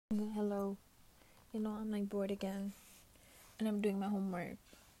I'm like bored again and I'm doing my homework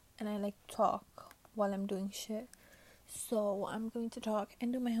and I like talk while I'm doing shit. So I'm going to talk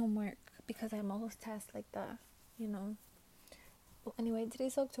and do my homework because I'm always tasked like that, you know. Well, anyway,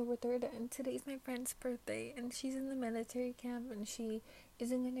 today's October 3rd and today's my friend's birthday and she's in the military camp and she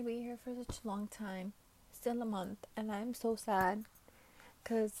isn't going to be here for such a long time. Still a month, and I'm so sad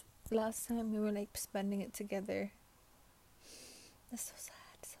because last time we were like spending it together. That's so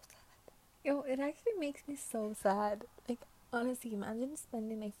sad, so sad. Yo, it actually makes me so sad. Like, honestly, imagine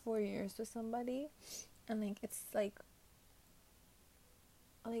spending like 4 years with somebody and like it's like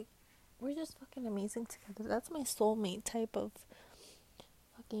we're just fucking amazing together. That's my soulmate type of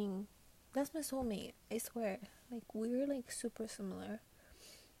fucking. That's my soulmate. I swear. Like we're like super similar.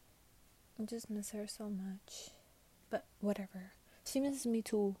 I just miss her so much. But whatever. She misses me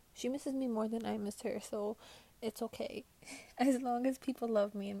too. She misses me more than I miss her, so it's okay. As long as people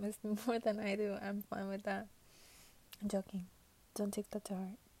love me and miss me more than I do, I'm fine with that. I'm joking. Don't take that to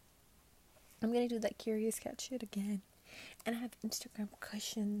heart. I'm gonna do that Curious Cat shit again. And I have Instagram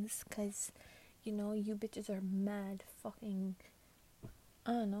questions, because, you bitches are mad fucking,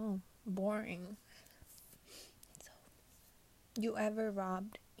 I don't know, boring. So, you ever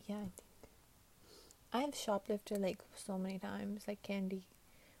robbed? Yeah, I think. I have shoplifted like so many times, like candy.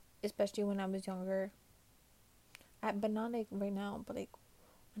 Especially when I was younger. But not like right now, but like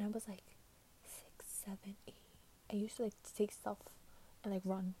when I was like 6, 7, 8. I used to like take stuff and like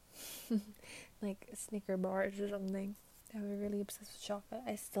run. Like Snicker bars or something. I was really obsessed with chocolate.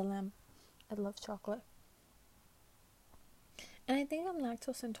 I still am. I love chocolate. And I think I'm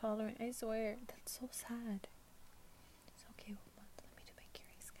lactose intolerant. I swear. That's so sad. It's okay, one month. Let me do my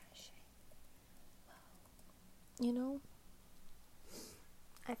Curious Cat shit. Wow.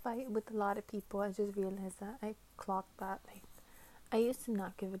 I fight with a lot of people. I just realized that. I clocked that. Like, I used to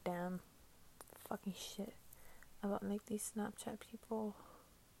not give a damn fucking shit about like these Snapchat people.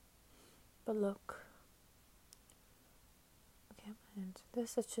 But look. Okay,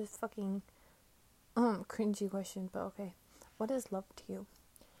 this is such a fucking cringy question, but okay. What is love to you?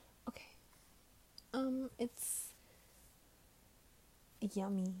 Okay. It's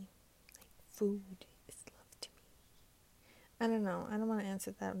yummy. Like food is love to me. I don't know. I don't want to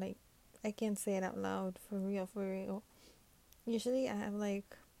answer that. Like, I can't say it out loud. For real, for real. Usually I have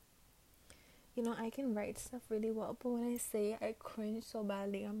like, I can write stuff really well, but when I say it, I cringe so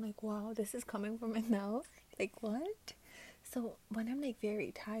badly. I'm like, wow, this is coming from my mouth? Like, what? So when I'm like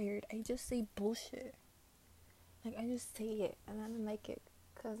very tired, I just say bullshit. Like, I just say it and I don't like it.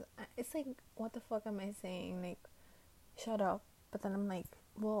 Because it's like, what the fuck am I saying? Like, shut up. But then I'm like,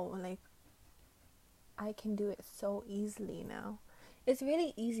 whoa, like, I can do it so easily now. It's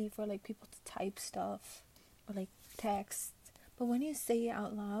really easy for like people to type stuff or like text. But when you say it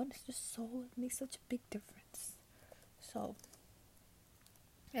out loud, it's just it makes such a big difference. So,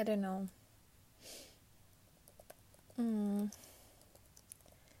 I don't know. I don't know.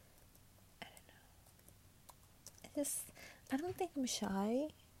 I don't think I'm shy.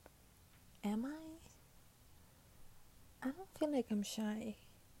 Am I? I don't feel like I'm shy.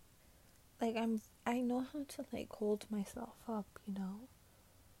 Like I know how to like hold myself up,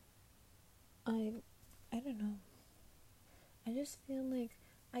 I don't know. I just feel like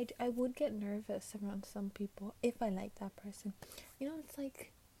I would get nervous around some people if I like that person. It's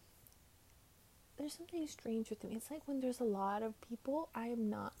like there's something strange with me. It's like when there's a lot of people, I am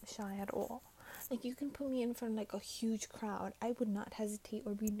not shy at all. Like, you can put me in front of like a huge crowd, I would not hesitate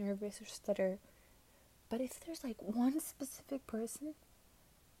or be nervous or stutter. But if there's like one specific person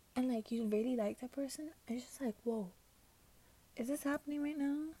and like you really like that person, it's just like, whoa, is this happening right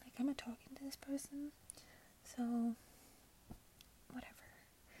now? Like, am I talking to this person? So whatever.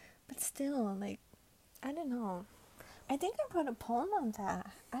 But still, like, I don't know. I think I wrote a poem on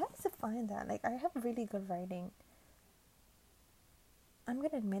that. I have to find that. Like, I have really good writing. I'm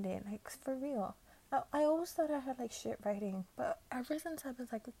gonna admit it. Like, for real. I always thought I had like shit writing, but ever since I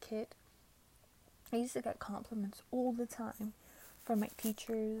was like a kid, I used to get compliments all the time from my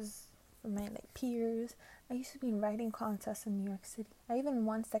teachers, from my like peers. I used to be in writing contests in New York City. I even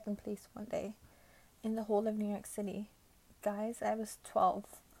won second place one day in the whole of New York City. Guys, I was 12.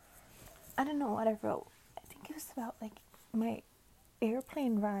 I don't know what I wrote. I think it was about like my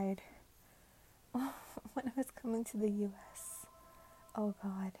airplane ride when I was coming to the US. Oh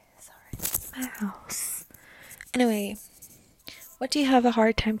god, sorry. My house. Anyway, what do you have a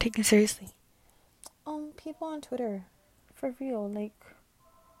hard time taking seriously? People on Twitter. For real, like,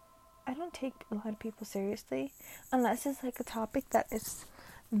 I don't take a lot of people seriously unless it's like a topic that is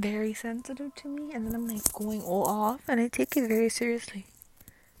very sensitive to me, and then I'm like going all off and I take it very seriously.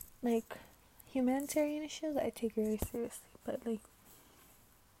 Like, humanitarian issues I take very seriously, but like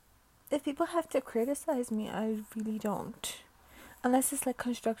if people have to criticize me, I really don't. Unless it's like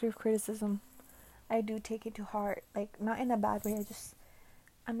constructive criticism, I do take it to heart. Like not in a bad way.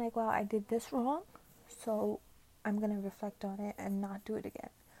 I'm like, wow, I did this wrong, so I'm gonna reflect on it and not do it again,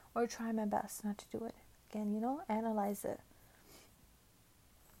 or try my best not to do it again. Analyze it.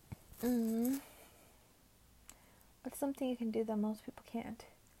 What's something you can do that most people can't?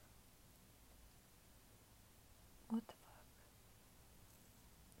 What the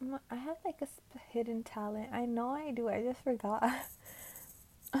fuck? I have like a hidden talent. I know I do. I just forgot.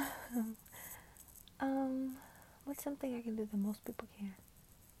 What's something I can do that most people can't?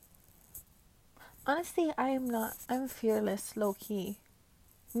 Honestly, I am not. I'm fearless, low key,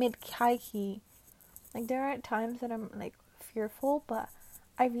 high key. Like there are times that I'm like fearful, but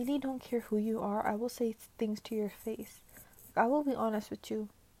I really don't care who you are. I will say things to your face. Like, I will be honest with you.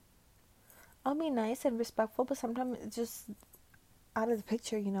 I'll be nice and respectful, but sometimes it's just out of the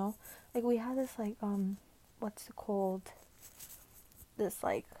picture. Like we had this like what's it called? This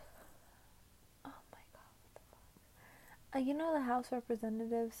like, oh my god, what the fuck? The House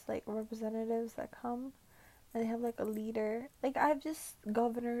representatives that come and they have like a leader. Like I've just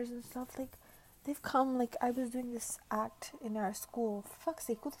governors and stuff like. They've come, like, I was doing this act in our school. For fuck's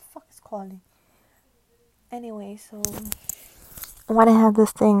sake, who the fuck is calling? Anyway, so when I had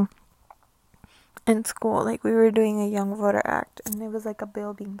this thing in school, like, we were doing a Young Voter Act, and it was like a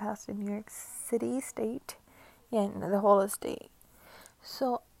bill being passed in New York City, state, yeah, in the whole of state.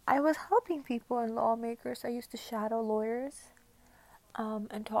 So I was helping people and lawmakers. I used to shadow lawyers,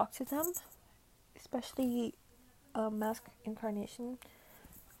 and talk to them, especially mass incarnation,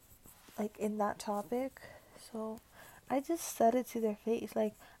 like in that topic. So I just said it to their face.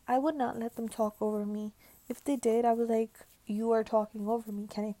 Like, I would not let them talk over me. If they did, I was like, you are talking over me.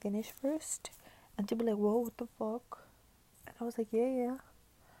 Can I finish first? And they'd be like, whoa, what the fuck? And I was like, yeah,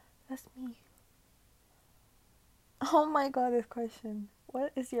 that's me. Oh my god, this question.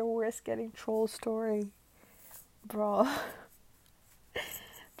 What is your worst getting troll story? Bro.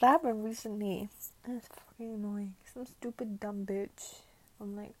 That happened recently. And it's fucking annoying. Some stupid dumb bitch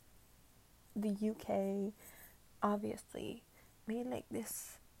from like the UK, obviously, made like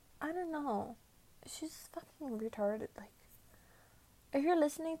this. I don't know. She's fucking retarded. Like, if you're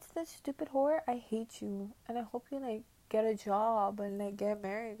listening to this stupid whore, I hate you, and I hope you like get a job and like get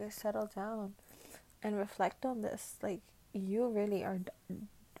married, and settle down, and reflect on this. Like, you really are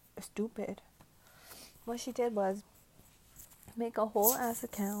stupid. What she did was make a whole ass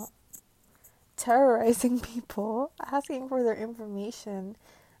account, terrorizing people, asking for their information,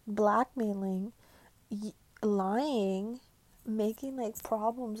 blackmailing, lying, making like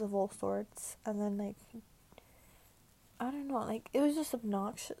problems of all sorts, and then like, I don't know, like it was just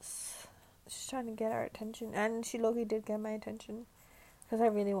obnoxious. She's trying to get our attention, and she low-key did get my attention because I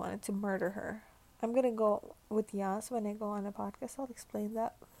really wanted to murder her. I'm gonna go with Yas when I go on a podcast. I'll explain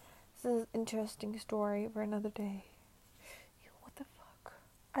that. This is an interesting story for another day. Yo, what the fuck?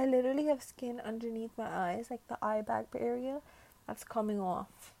 I literally have skin underneath my eyes, like the eye bag area, that's coming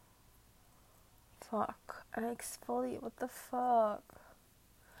off. Fuck. I exfoliate. What the fuck?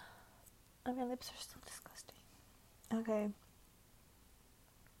 And my lips are still disgusting. Okay.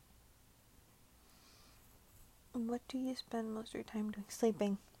 What do you spend most of your time doing?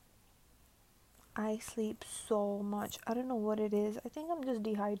 Sleeping. I sleep so much. I don't know what it is. I think I'm just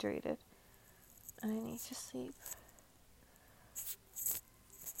dehydrated. And I need to sleep.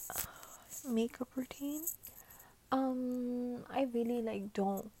 Makeup routine. I really like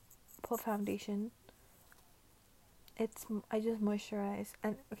don't put foundation. I just moisturize,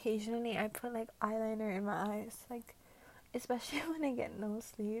 and occasionally I put like eyeliner in my eyes, like especially when I get no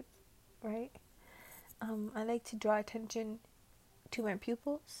sleep, right? I like to draw attention to my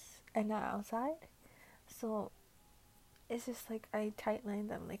pupils and not outside. So it's just like I tightline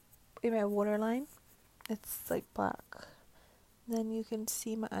them, like in my waterline. It's like black. Then you can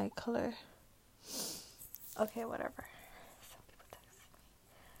see my eye color. Okay, whatever. Some people text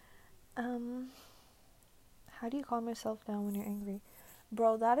me. How do you calm yourself down when you're angry?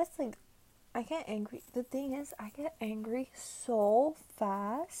 Bro, that is like, I get angry. The thing is, I get angry so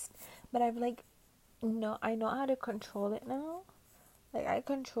fast, but I've like, no, I know how to control it now. Like, I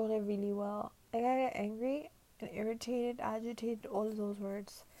control it really well. Like, I get angry and irritated, agitated, all of those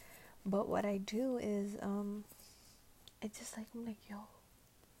words. But what I do is, it's just like, I'm like, yo,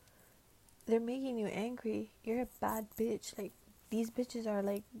 they're making you angry. You're a bad bitch. Like, these bitches are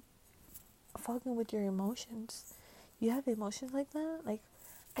like fucking with your emotions. You have emotions like that? Like,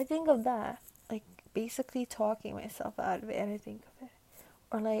 I think of that. Like, basically talking myself out of it, and I think of it.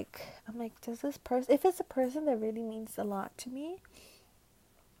 Or like, I'm like, does this person, if it's a person that really means a lot to me,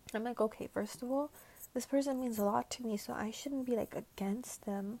 I'm like, okay, first of all, this person means a lot to me, so I shouldn't be like against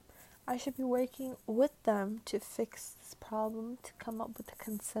them. I should be working with them to fix this problem, to come up with a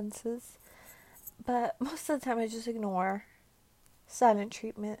consensus. But most of the time I just ignore. Silent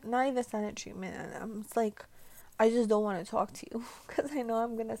treatment. Not even silent treatment. It's like, I just don't want to talk to you because I know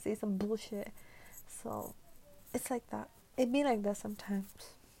I'm gonna say some bullshit. So it's like that. It be like that sometimes.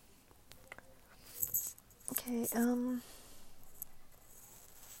 Okay.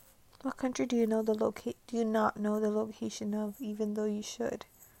 What country do you know the Do you not know the location of, even though you should?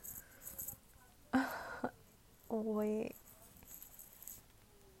 Wait,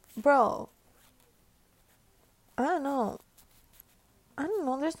 bro. I don't know. I don't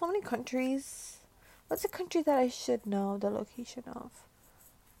know. There's so many countries. What's a country that I should know the location of?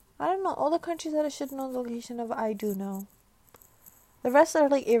 I don't know. All the countries that I should know the location of, I do know. The rest are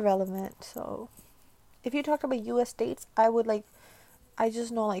like irrelevant. So, if you talk about U.S. states, I would like. I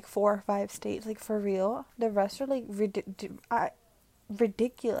just know like 4 or 5 states, like for real. The rest are like ridiculous.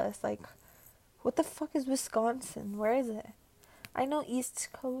 Like, what the fuck is Wisconsin? Where is it? I know East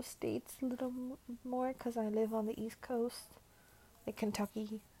Coast states a little more because I live on the East Coast, like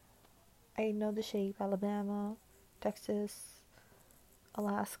Kentucky. I know the shape, Alabama, Texas,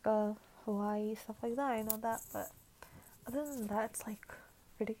 Alaska, Hawaii, stuff like that. I know that, but other than that, it's like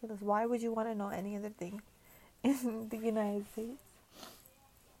ridiculous. Why would you want to know any other thing in the United States?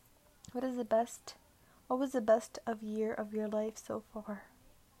 What is the best? What was the best of year of your life so far?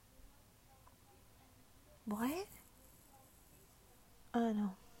 What? I don't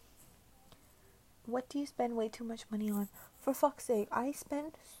know. What do you spend way too much money on? For fuck's sake, I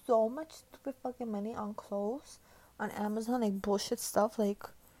spend so much stupid fucking money on clothes, on Amazon, like bullshit stuff, like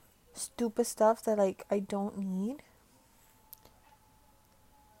stupid stuff that like I don't need.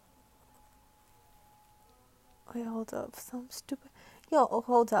 Wait, hold up. Some stupid. Yo,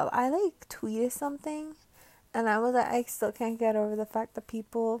 hold up. I like tweeted something, and I was like, I still can't get over the fact that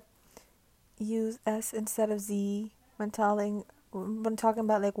people use S instead of Z when talking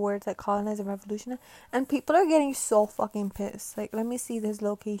about like words like colonize and revolution, and people are getting so fucking pissed. Like, let me see this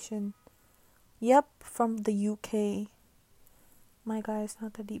location. Yep, from the UK. My guy, it's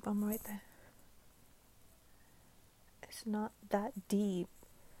not that deep. I'm right there. It's not that deep.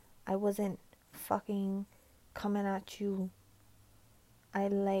 I wasn't fucking coming at you. I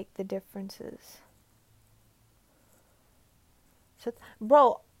like the differences. So,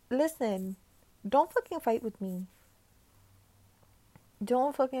 bro, listen. Don't fucking fight with me.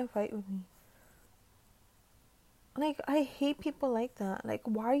 Don't fucking fight with me. Like, I hate people like that. Like,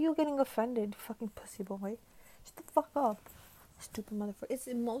 why are you getting offended, fucking pussy boy? Shut the fuck up. Stupid motherfucker. It's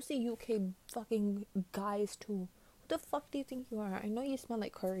mostly UK fucking guys, too. What the fuck do you think you are? I know you smell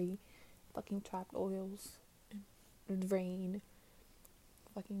like curry. Fucking trapped oils. And rain.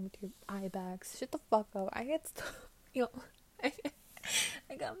 Fucking with your eye bags. Shut the fuck up. I get Yo. I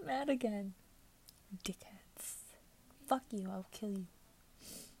got mad again. Dickheads. Fuck you. I'll kill you.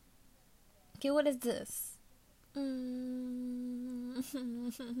 Okay, what is this? I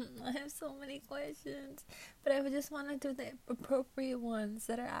have so many questions, but I just want to do the appropriate ones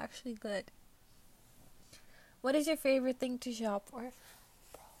that are actually good. What is your favorite thing to shop for?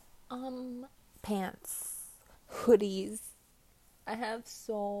 Pants, hoodies. I have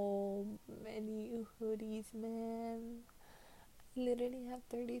so many hoodies, man. I literally have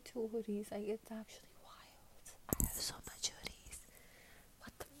 32 hoodies. It's actually wild. I have so much hoodies.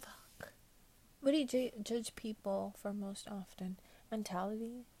 What the fuck? What do you judge people for most often?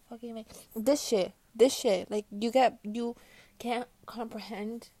 Mentality? Fucking like this shit. Like you can't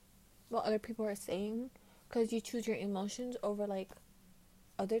comprehend what other people are saying because you choose your emotions over like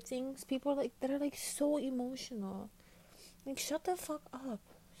other things. People like that are like so emotional. Like, shut the fuck up.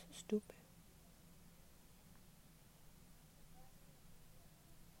 So stupid.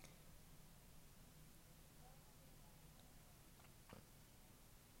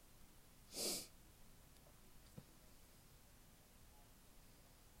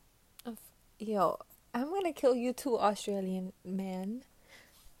 Yo, I'm gonna kill you too, Australian man.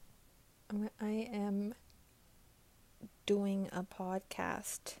 I am doing a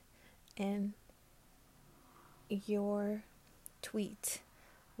podcast and your tweet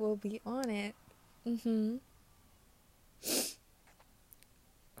will be on it. Of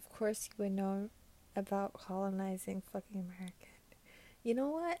course you would know about colonizing fucking American. You know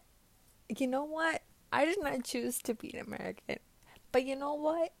what? I did not choose to be an American. But you know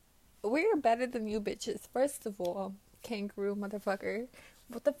what? We're better than you bitches. First of all, kangaroo motherfucker.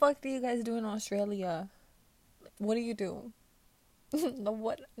 What the fuck do you guys do in Australia? What do you do?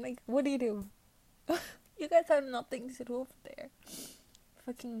 What do you do? You guys have nothing to do over there.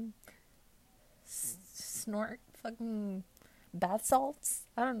 Fucking snort fucking bath salts.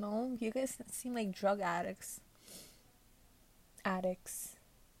 I don't know. You guys seem like drug addicts. Addicts.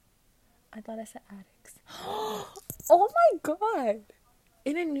 I thought I said addicts. Oh my god!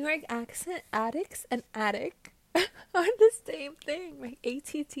 In a New York accent, addicts and addict are the same thing. Like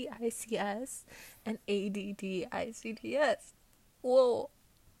ATTICS and ADDICTS. Whoa.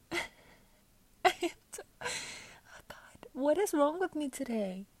 Oh god. What is wrong with me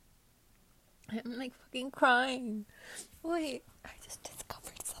today? I'm like fucking crying. Wait, I just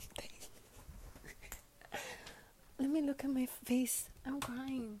discovered something. Let me look at my face. I'm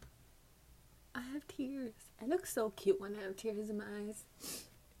crying. I have tears. I look so cute when I have tears in my eyes.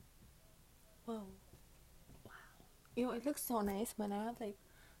 Whoa. Wow. You know, it looks so nice when I have like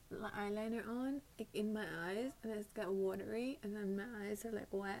eyeliner on, like in my eyes, and it's got watery, and then my eyes are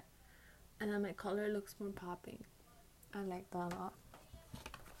like wet, and then my color looks more popping. I like that a lot.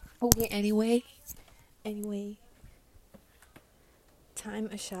 Okay, anyway. Time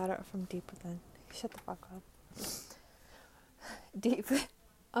a shout out from Deep Within. Shut the fuck up. Deep.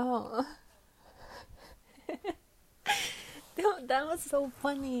 Oh. That was so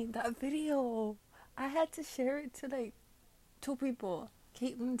funny. That video. I had to share it to like 2 people.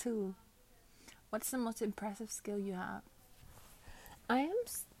 Caitlin too. What's the most impressive skill you have? I'm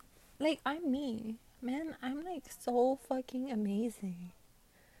me. Man, I'm like so fucking amazing.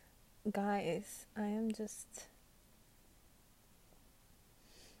 Guys, I'm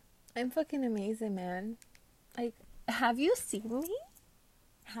fucking amazing, man. Like, have you seen me?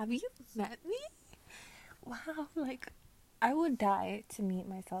 Have you met me? Wow, like, I would die to meet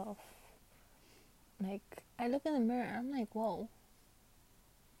myself. Like, I look in the mirror, I'm like, whoa.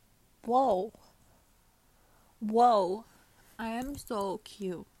 I am so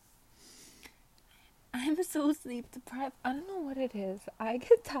cute. I'm so sleep deprived. I don't know what it is. I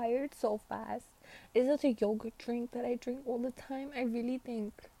get tired so fast. Is it a yogurt drink that I drink all the time? I really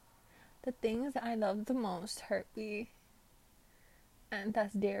think the things I love the most hurt me. And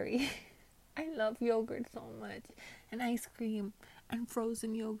that's dairy. I love yogurt so much. And ice cream. And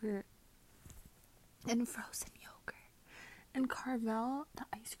frozen yogurt. And Carvel, the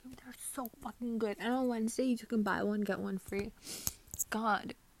ice cream, they're so fucking good. And on Wednesday, you can buy one, get one free.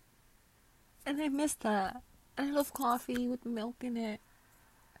 God. And I miss that. And I love coffee with milk in it.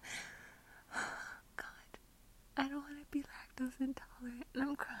 God. I don't want to be lactose intolerant. And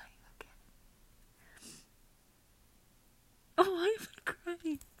I'm crying again. Oh, why am I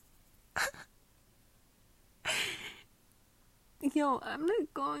crying? Yo, I'm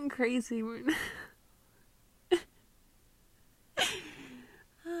like going crazy right now.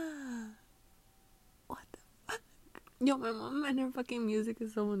 What the fuck? Yo, my mom and her fucking music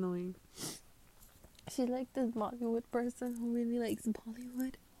is so annoying. She's like this Bollywood person who really likes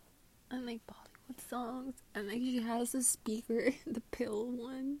Bollywood and like Bollywood songs, and like she has a speaker, the pill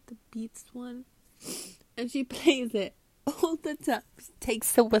one, the Beats one, and she plays it all the time. She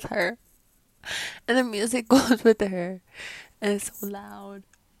takes it with her, and the music goes with her, and it's so loud.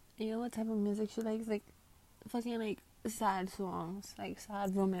 And you know what type of music she likes? Like fucking like sad songs, like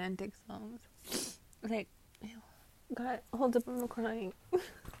sad romantic songs. Like, God, hold up, I'm crying. I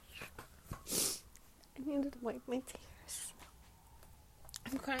needed to wipe my tears.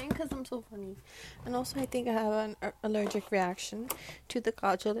 I'm crying because I'm so funny. And also I think I have an allergic reaction to the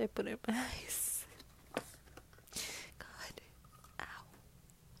kajal I put in my eyes. God. Ow.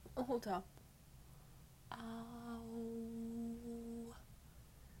 Oh, hold up. Ow.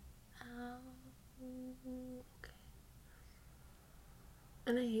 Okay.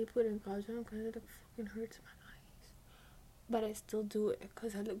 And I hate putting kajal because it fucking hurts my eyes. But I still do it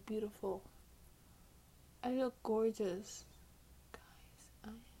because I look beautiful. I look gorgeous. Guys,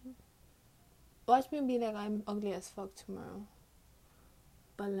 watch me be like I'm ugly as fuck tomorrow.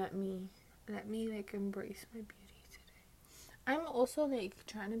 But let me like embrace my beauty today. I'm also like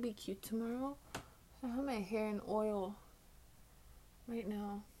trying to be cute tomorrow. So I have my hair in oil right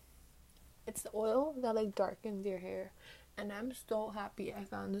now. It's the oil that like darkens your hair. And I'm so happy I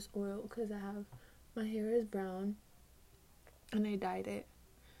found this oil because my hair is brown and I dyed it.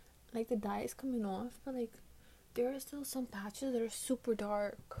 Like the dye is coming off, but like there are still some patches that are super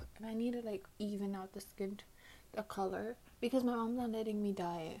dark, and I need to like even out the color, because my mom's not letting me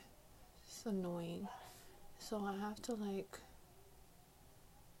dye it. It's annoying. So I have to like,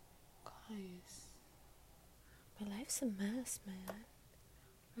 guys, my life's a mess, man.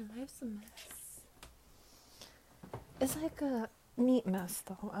 My life's a mess. It's like a neat mess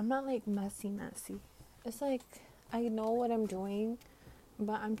though. I'm not like messy. It's like I know what I'm doing.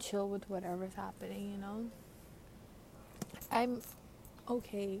 But I'm chill with whatever's happening, you know? I'm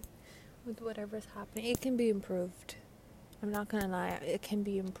okay with whatever's happening. It can be improved. I'm not gonna lie, it can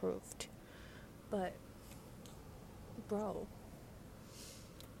be improved. But, bro,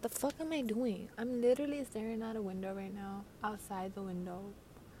 the fuck am I doing? I'm literally staring out a window right now, outside the window,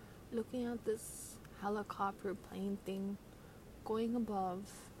 looking at this helicopter plane thing going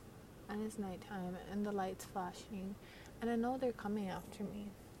above, and it's nighttime, and the lights flashing, and I know they're coming after me.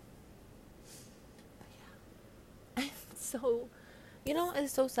 But yeah, I'm so, you know,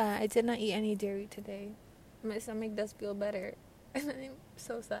 it's so sad. I did not eat any dairy today. My stomach does feel better, and I'm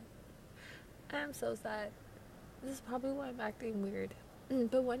so sad. I'm so sad. This is probably why I'm acting weird.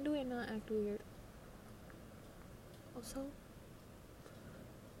 But when do I not act weird? Also,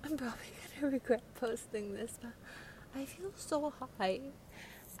 I'm probably gonna regret posting this, but I feel so high.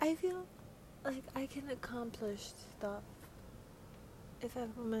 I feel like I can accomplish stuff if I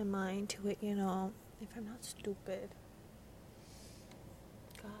put my mind to it, you know, if I'm not stupid.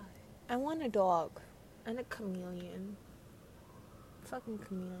 God, I want a dog and a chameleon. Fucking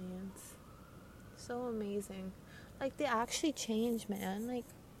chameleons. So amazing. Like, they actually change, man. Like,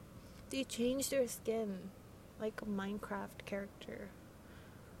 they change their skin like a Minecraft character.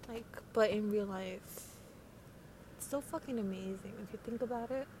 Like, but in real life. It's so fucking amazing if you think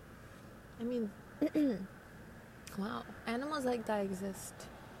about it. I mean, wow. Animals like that exist.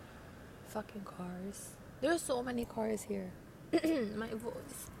 Fucking cars. There's so many cars here. My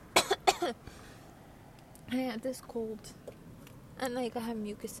voice. I had this cold. And like, I have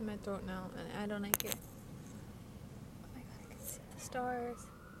mucus in my throat now. And I don't like it. Oh my god, I can see the stars.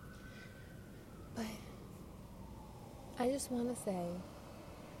 But I just want to say,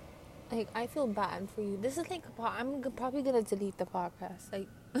 like, I feel bad for you. This is like, I'm probably gonna delete the podcast, like,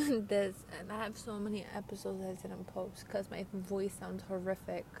 this, and I have so many episodes I didn't post because my voice sounds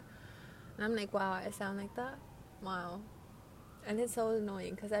horrific, and I'm like, wow, I sound like that? Wow. And it's so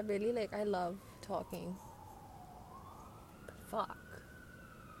annoying because I love talking, but fuck.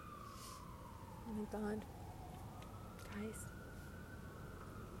 Oh my god, guys,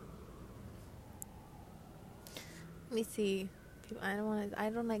 let me see. I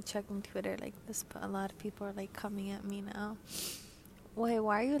don't like checking Twitter like this, but a lot of people are like coming at me now. Wait,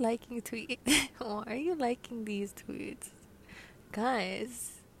 why are you liking tweets? Why are you liking these tweets?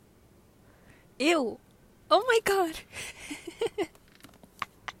 Guys. Ew. Oh my god.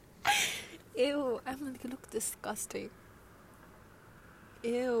 Ew. You look disgusting.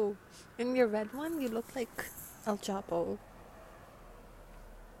 Ew. In your red one, you look like El Chapo.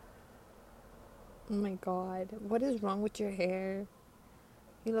 Oh my god. What is wrong with your hair?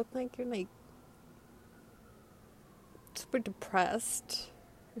 You look like you're like super depressed.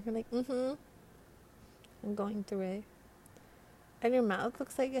 You're like, I'm going through it. And your mouth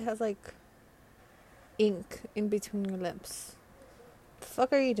looks like it has like ink in between your lips. The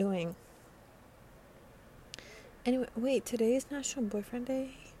fuck are you doing? Anyway, wait, today is National Boyfriend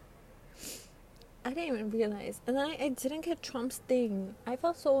Day? I didn't even realize. And then I didn't get Trump's thing. I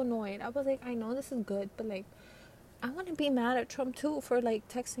felt so annoyed. I was like, I know this is good, but like, I want to be mad at Trump too for like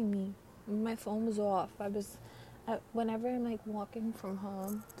texting me. My phone was off. Whenever I'm like walking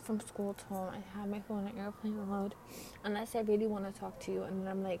from school to home, I have my phone on airplane mode. Unless I really want to talk to you. And then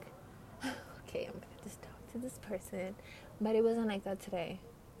I'm like, okay, I'm going to just talk to this person. But it wasn't like that today.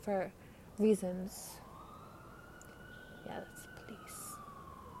 For reasons. Yeah, that's police.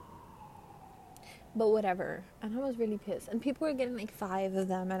 But whatever. And I was really pissed. And people were getting like 5 of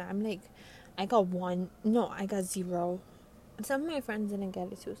them. And I'm like, I got 1. No, I got 0. And some of my friends didn't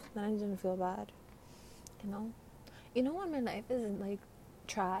get it too. So then I didn't feel bad. You know? You know when my life is like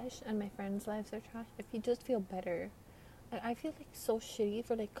trash and my friends' lives are trash? If you just feel better. Like, I feel like so shitty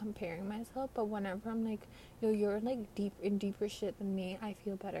for like comparing myself. But whenever I'm like, yo, you're like deeper shit than me, I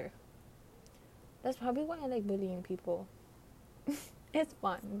feel better. That's probably why I like bullying people. It's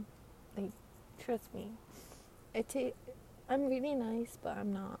fun. Like, trust me. I'm really nice, but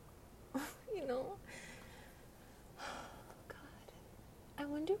I'm not. You know? God. I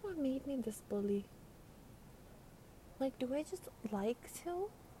wonder what made me this bully. Like, do I just like to?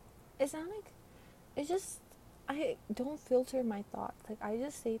 It's not like... It's just... I don't filter my thoughts. Like, I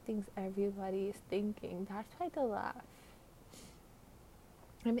just say things everybody is thinking. That's why they laugh.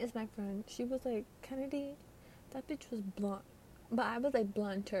 I miss my friend. She was like, Kennedy, that bitch was blunt. But I was like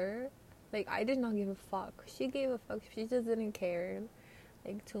blunter. Like, I did not give a fuck. She gave a fuck. She just didn't care,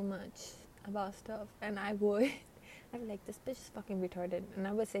 like, too much about stuff. And I'd be like, this bitch is fucking retarded. And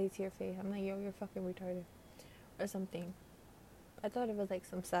I would say it to your face. I'm like, yo, you're fucking retarded. Or something. I thought it was like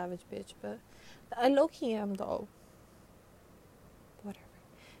some savage bitch. But I low-key am, though. Whatever.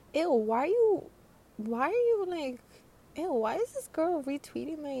 Ew, why are you like, ew, why is this girl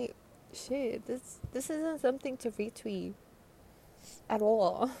retweeting my shit? This isn't something to retweet at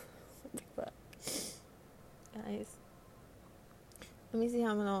all. But, guys, let me see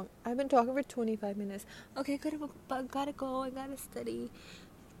how long. I've been talking for 25 minutes. Okay, good, but gotta go. I gotta study.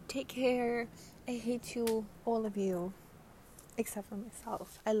 Take care. I hate you, all of you, except for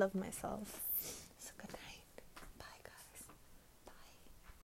myself. I love myself.